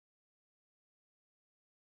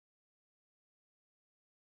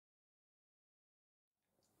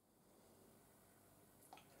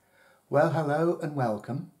Well, hello and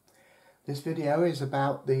welcome. This video is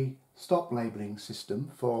about the stop labelling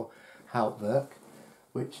system for Hauptwerk,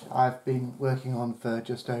 which I've been working on for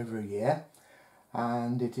just over a year,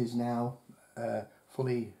 and it is now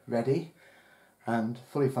fully ready and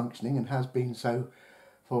fully functioning, and has been so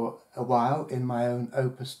for a while in my own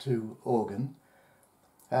Opus 2 organ.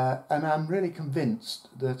 And I'm really convinced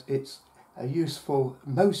that it's a useful,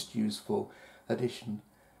 most useful addition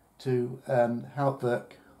to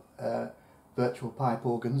Hauptwerk virtual pipe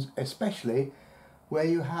organs, especially where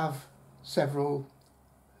you have several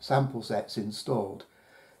sample sets installed,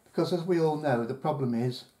 because as we all know, the problem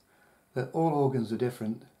is that all organs are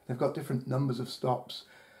different. They've got different numbers of stops,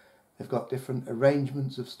 they've got different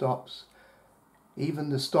arrangements of stops, even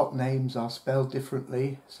the stop names are spelled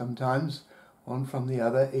differently sometimes, one from the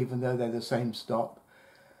other, even though they're the same stop,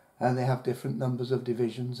 and they have different numbers of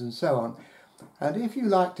divisions and so on. And if you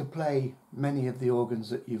like to play many of the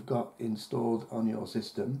organs that you've got installed on your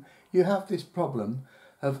system, you have this problem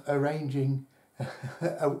of arranging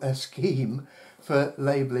a scheme for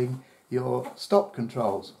labelling your stop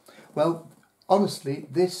controls. Well, honestly,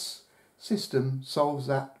 this system solves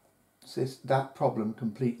that problem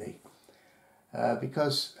completely,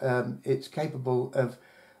 because it's capable of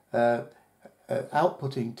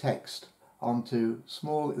outputting text onto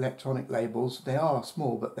small electronic labels. They are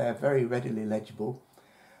small, but they're very readily legible,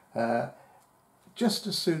 just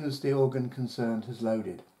as soon as the organ concerned has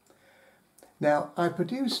loaded. Now, I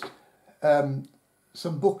produced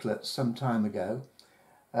some booklets some time ago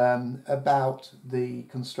about the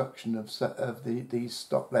construction of these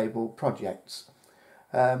stop label projects,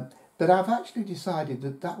 but I've actually decided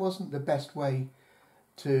that that wasn't the best way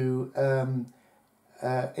to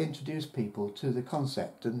introduce people to the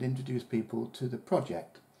concept and introduce people to the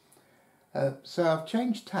project. So I've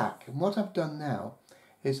changed tack, and what I've done now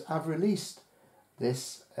is I've released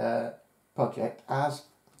this project as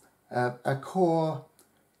a core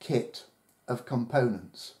kit of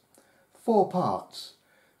components, 4 parts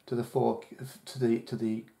to the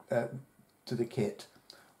kit,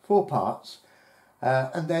 4 parts,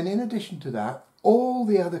 and then in addition to that, all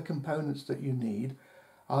the other components that you need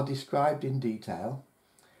are described in detail.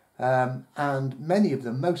 And many of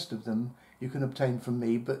them, most of them, you can obtain from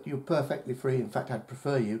me, but you're perfectly free. In fact, I'd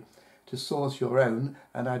prefer you to source your own,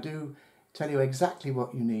 and I do tell you exactly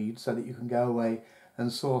what you need so that you can go away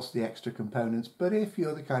and source the extra components. But if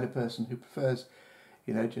you're the kind of person who prefers,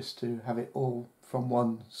 you know, just to have it all from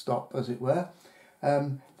one stop, as it were,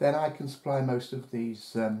 then I can supply most of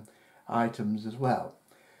these items as well.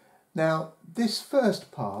 Now, this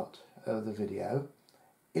first part of the video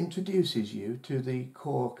introduces you to the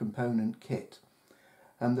core component kit,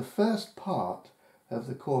 and the first part of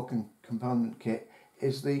the core component kit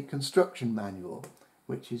is the construction manual,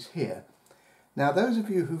 which is here. Now, those of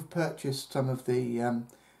you who've purchased some of the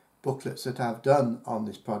booklets that I've done on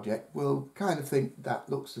this project will kind of think that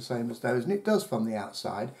looks the same as those, and it does from the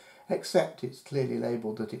outside, except it's clearly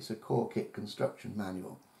labelled that it's a core kit construction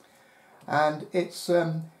manual. And it's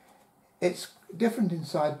different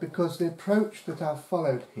inside because the approach that I've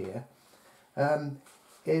followed here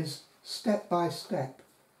is step by step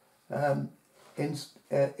in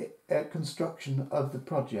construction of the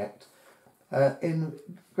project in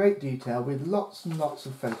great detail, with lots and lots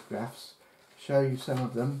of photographs. Show you some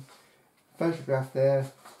of them. Photograph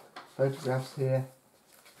there, photographs here,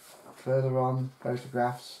 further on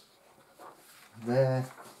photographs there.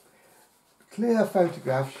 Clear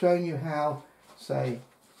photographs showing you how, say,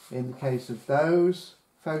 in the case of those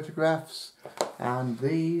photographs and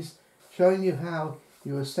these, showing you how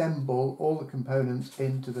you assemble all the components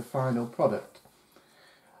into the final product.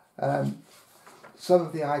 Some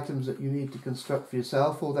of the items that you need to construct for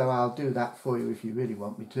yourself, although I'll do that for you if you really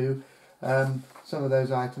want me to. Some of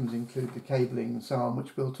those items include the cabling and so on,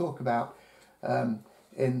 which we'll talk about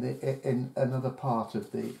in another part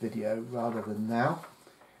of the video rather than now.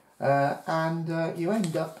 And you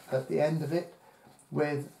end up at the end of it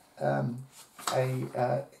with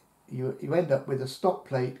you end up with a stop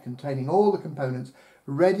plate containing all the components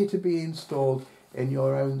ready to be installed in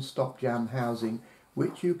your own stop jam housing,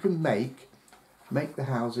 which you can make the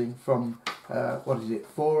housing from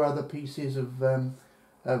 4 other pieces of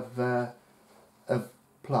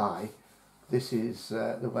ply. This is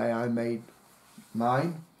the way I made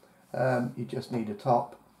mine. You just need a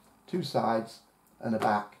top, 2 sides and a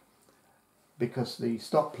back, because the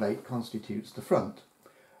stop plate constitutes the front.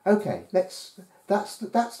 Okay, that's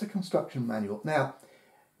the construction manual. Now,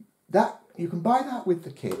 that you can buy that with the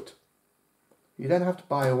kit. You don't have to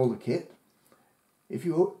buy all the kit. If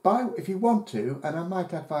you want to, and I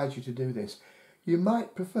might advise you to do this, you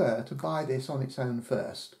might prefer to buy this on its own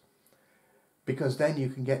first, because then you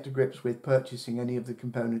can get to grips with purchasing any of the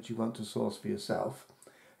components you want to source for yourself,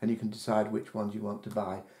 and you can decide which ones you want to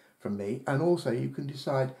buy from me, and also you can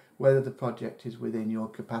decide whether the project is within your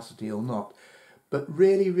capacity or not. But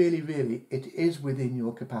really, really, really, it is within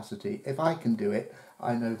your capacity. If I can do it,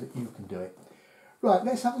 I know that you can do it. Right,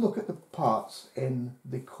 let's have a look at the parts in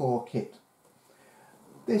the core kit.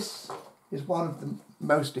 This is one of the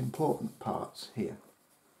most important parts here.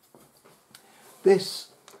 This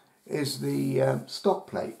is the stop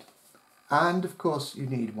plate, and of course you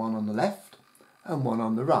need one on the left and one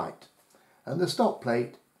on the right. And the stop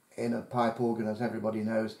plate in a pipe organ, as everybody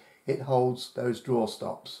knows, it holds those draw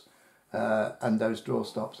stops, and those draw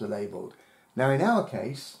stops are labelled. Now in our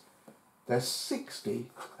case, there's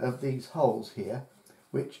 60 of these holes here,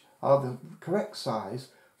 which are the correct size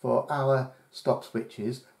for our stop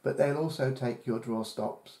switches, but they'll also take your draw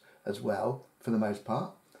stops as well, for the most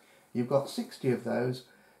part. You've got 60 of those.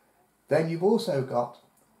 Then you've also got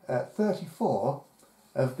 34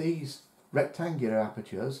 of these rectangular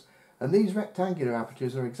apertures, and these rectangular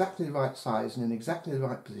apertures are exactly the right size and in exactly the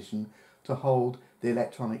right position to hold the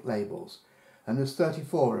electronic labels. And there's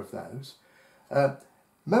 34 of those.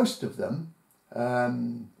 Most of them,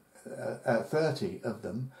 30 of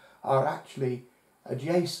them, are actually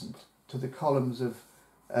adjacent to the columns of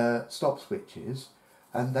stop switches,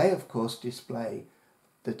 and they of course display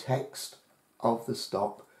the text of the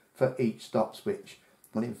stop for each stop switch.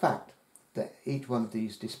 Well, in fact, each one of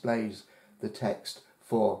these displays the text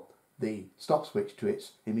for the stop switch to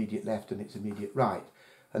its immediate left and its immediate right,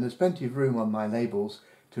 and there's plenty of room on my labels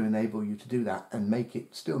to enable you to do that and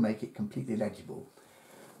still make it completely legible.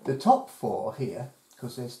 The top four here,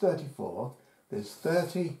 because there's 34, there's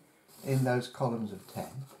 30 in those columns of 10,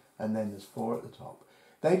 and then there's 4 at the top.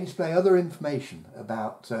 They display other information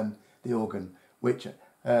about the organ, which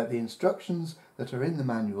the instructions that are in the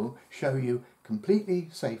manual show you completely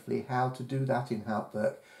safely how to do that in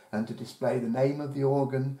Hauptwerk, and to display the name of the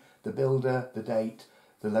organ, the builder, the date,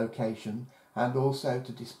 the location, and also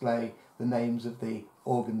to display the names of the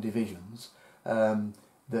organ divisions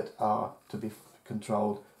that are to be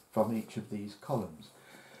controlled from each of these columns.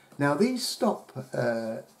 Now these stop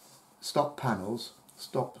panels,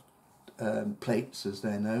 stop plates as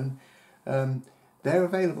they're known, they're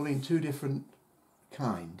available in 2 different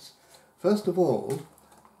kinds. First of all,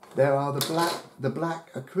 there are the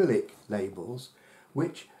black acrylic labels,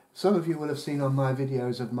 which some of you will have seen on my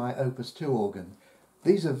videos of my Opus 2 organ.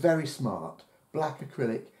 These are very smart, black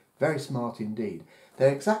acrylic, very smart indeed.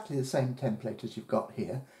 They're exactly the same template as you've got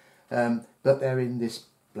here, but they're in this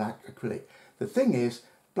black acrylic. The thing is,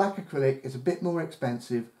 black acrylic is a bit more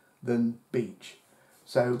expensive than beech,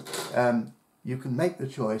 so you can make the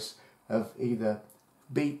choice of either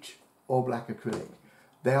beech or black acrylic.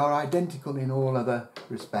 They are identical in all other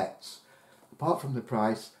respects, apart from the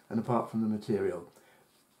price and apart from the material.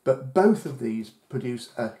 But both of these produce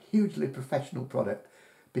a hugely professional product,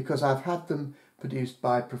 because I've had them produced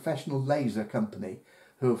by a professional laser company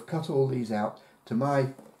who have cut all these out to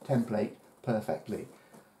my template perfectly.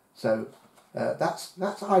 So that's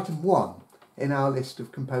item 1 in our list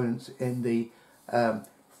of components in the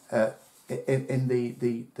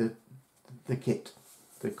kit,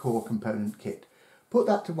 the core component kit. Put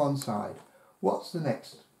that to one side. What's the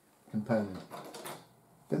next component?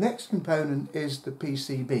 The next component is the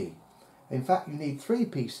PCB. In fact, you need 3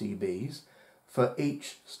 PCBs for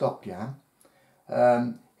each stop jam.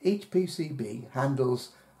 Each PCB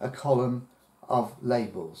handles a column of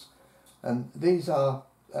labels, and these are,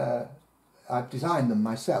 I've designed them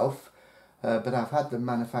myself, but I've had them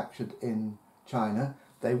manufactured in China.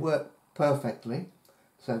 They work perfectly,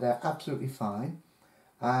 so they're absolutely fine.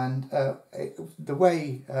 And the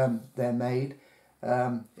way they're made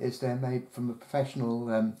is they're made from a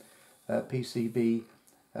professional PCB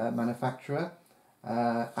manufacturer,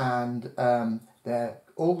 and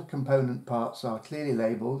all the component parts are clearly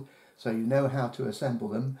labelled, so you know how to assemble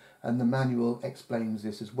them, and the manual explains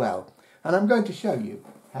this as well. And I'm going to show you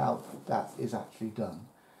how that is actually done.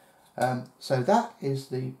 So that is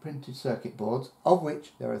the printed circuit boards, of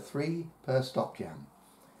which there are 3 per stop jam.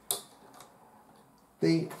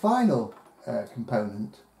 The final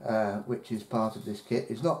component, which is part of this kit,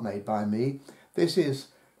 is not made by me. This is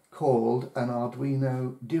called an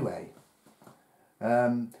Arduino Duo.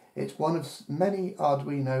 It's one of many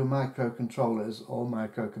Arduino microcontrollers, or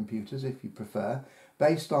microcomputers if you prefer,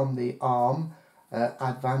 based on the ARM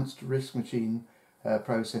Advanced RISC Machine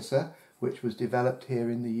processor, which was developed here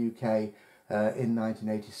in the UK in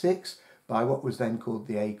 1986 by what was then called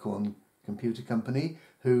the Acorn Computer Company,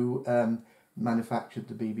 who manufactured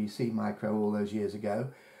the BBC Micro all those years ago.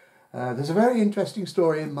 There's a very interesting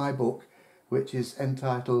story in my book which is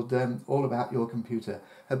entitled All About Your Computer,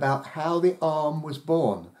 about how the ARM was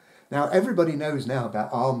born. Now everybody knows now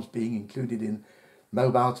about ARMs being included in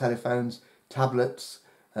mobile telephones, tablets,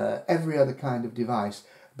 every other kind of device,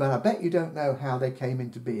 but I bet you don't know how they came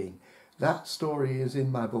into being. That story is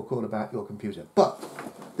in my book All About Your Computer. But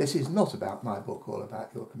this is not about my book All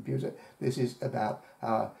About Your Computer. This is about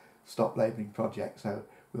our stop labelling project, so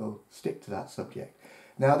we'll stick to that subject.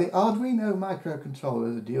 Now the Arduino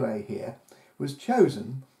microcontroller, the Duo here, was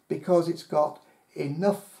chosen because it's got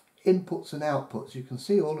enough inputs and outputs. You can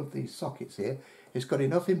see all of these sockets here. It's got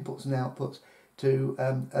enough inputs and outputs to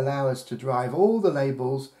allow us to drive all the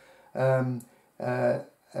labels and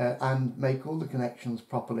make all the connections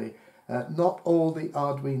properly. Not all the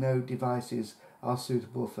Arduino devices are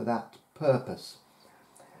suitable for that purpose.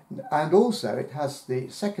 And also it has the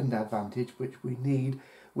second advantage which we need,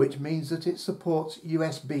 which means that it supports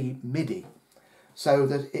USB MIDI, so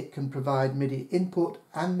that it can provide MIDI input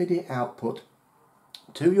and MIDI output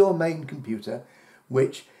to your main computer,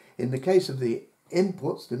 which in the case of the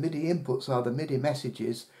inputs, the MIDI inputs are the MIDI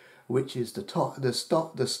messages, which is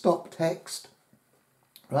the stop text,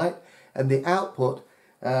 right? And the output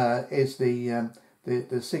is the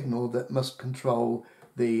signal that must control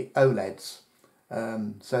the OLEDs,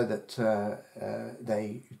 so that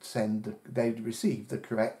they receive the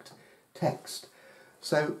correct text.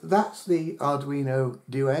 So that's the Arduino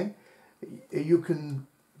Duo. You can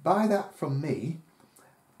buy that from me,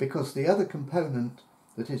 because the other component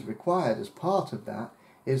that is required as part of that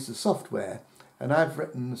is the software, and I've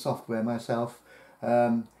written the software myself.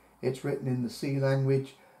 It's written in the C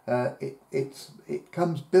language. It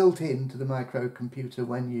comes built into the microcomputer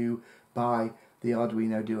when you buy the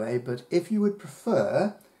Arduino Duo, but if you would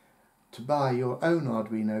prefer to buy your own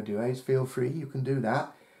Arduino Duos, feel free, you can do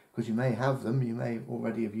that, because you may have them, you may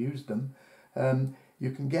already have used them. You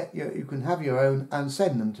can have your own and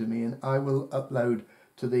send them to me, and I will upload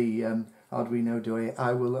to the Arduino Duo,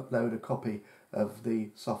 I will upload a copy of the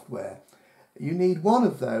software. You need one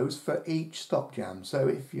of those for each stop jam, so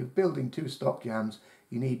if you're building 2 stop jams,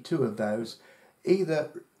 you need 2 of those,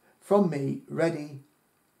 either from me ready,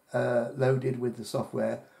 loaded with the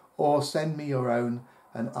software, or send me your own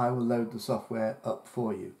and I will load the software up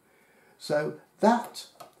for you. So that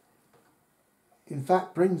in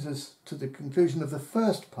fact brings us to the conclusion of the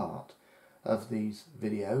first part of these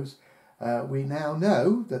videos. We now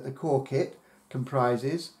know that the core kit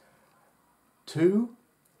comprises 2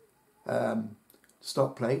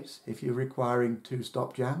 stop plates if you're requiring 2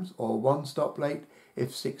 stop jams, or 1 stop plate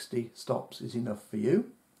if 60 stops is enough for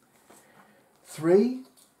you. 3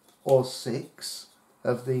 or 6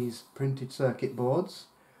 of these printed circuit boards.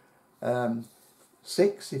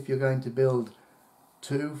 6 if you're going to build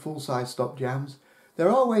 2 full-size stop jams.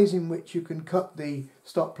 There are ways in which you can cut the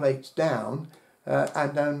stop plates down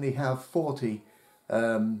and only have 40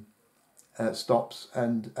 stops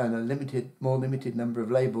and a more limited number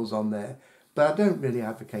of labels on there. But I don't really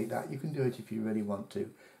advocate that. You can do it if you really want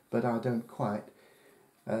to, but I don't quite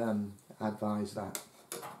advise that.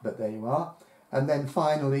 But there you are. And then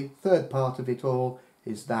finally, third part of it all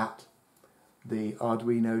is that the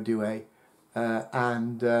Arduino Duo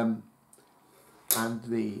and the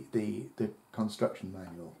construction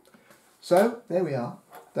manual. So there we are.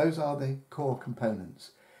 Those are the core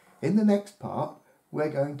components. In the next part, we're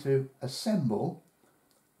going to assemble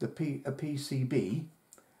a PCB.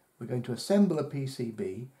 We're going to assemble a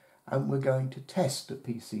PCB, and we're going to test a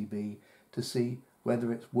PCB to see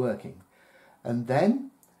whether it's working. And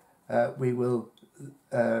then we will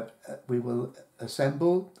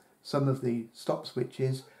assemble some of the stop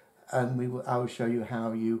switches, and I will show you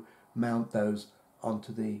how you mount those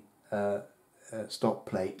onto the stop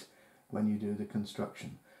plate when you do the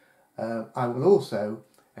construction. I will also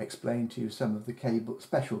explain to you some of the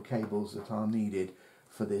special cables that are needed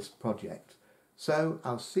for this project. So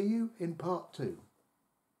I'll see you in part 2.